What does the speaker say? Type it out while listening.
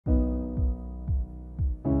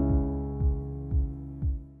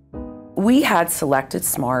We had selected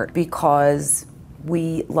SMART because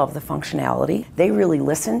we love the functionality. They really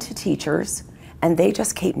listen to teachers and they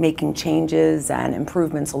just keep making changes and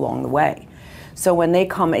improvements along the way. So when they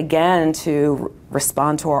come again to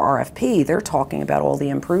respond to our RFP, they're talking about all the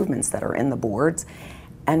improvements that are in the boards,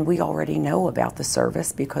 and we already know about the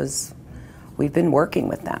service because we've been working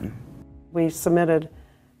with them. We submitted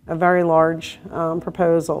a very large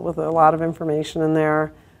proposal with a lot of information in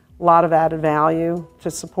there, a lot of added value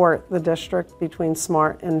to support the district between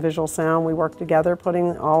SMART and Visual Sound. We worked together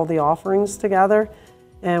putting all the offerings together,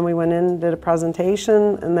 and we went in and did a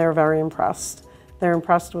presentation, and they're very impressed. They're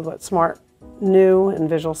impressed with what SMART knew and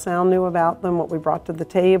Visual Sound knew about them, what we brought to the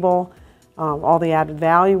table, all the added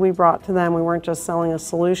value we brought to them. We weren't just selling a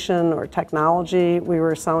solution or technology, we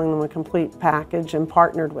were selling them a complete package and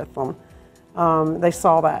partnered with them. They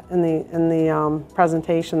saw that in the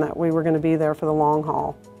presentation that we were going to be there for the long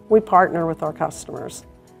haul. We partner with our customers.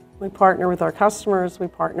 We partner with our customers, we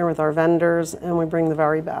partner with our vendors, and we bring the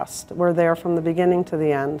very best. We're there from the beginning to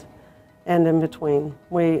the end and in between.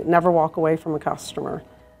 We never walk away from a customer.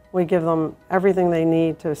 We give them everything they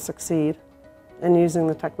need to succeed in using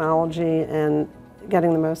the technology and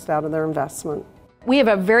getting the most out of their investment. We have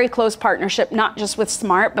a very close partnership, not just with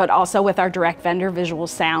SMART, but also with our direct vendor, Visual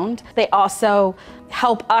Sound. They also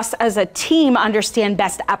help us as a team understand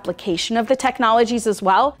best application of the technologies as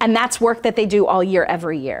well, and that's work that they do all year,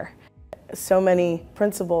 every year. So many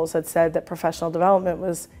principals had said that professional development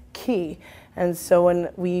was key, and so when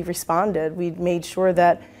we responded, we made sure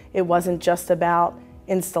that it wasn't just about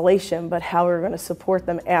installation, but how we're going to support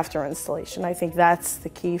them after installation. I think that's the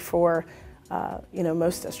key for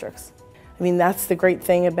most districts. I mean, that's the great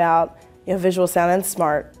thing about Visual Sound and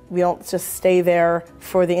SMART. We don't just stay there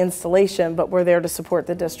for the installation, but we're there to support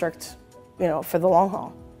the district, for the long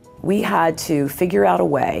haul. We had to figure out a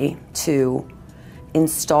way to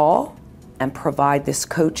install and provide this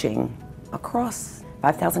coaching across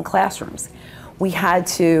 5,000 classrooms. We had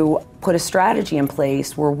to put a strategy in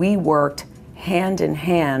place where we worked hand in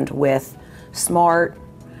hand with SMART,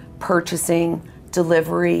 purchasing,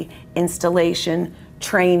 delivery, installation,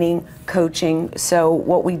 training, coaching. So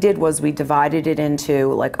what we did was we divided it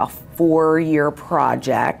into like a 4-year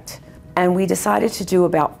project, and we decided to do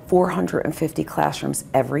about 450 classrooms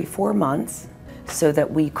every 4 months so that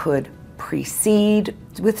we could proceed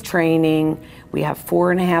with training. We have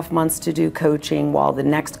 4.5 months to do coaching while the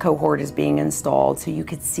next cohort is being installed, so you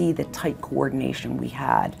could see the tight coordination we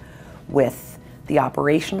had with the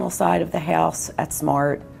operational side of the house at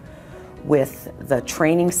SMART, with the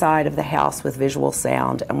training side of the house with Visual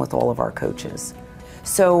Sound, and with all of our coaches.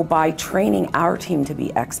 So by training our team to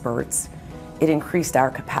be experts, it increased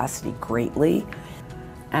our capacity greatly.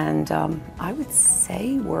 And I would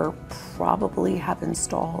say we're probably have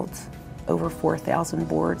installed over 4,000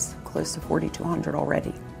 boards, close to 4,200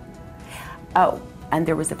 already. Oh, and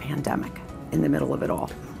there was a pandemic in the middle of it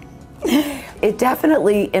all. It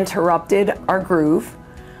definitely interrupted our groove,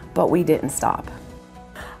 but we didn't stop.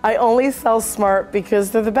 I only sell SMART because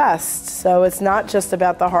they're the best. So it's not just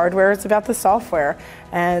about the hardware, it's about the software.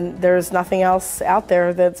 And there's nothing else out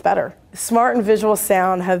there that's better. SMART and Visual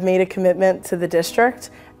Sound have made a commitment to the district,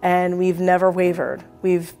 and we've never wavered.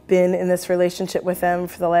 We've been in this relationship with them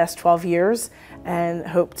for the last 12 years and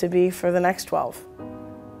hope to be for the next 12.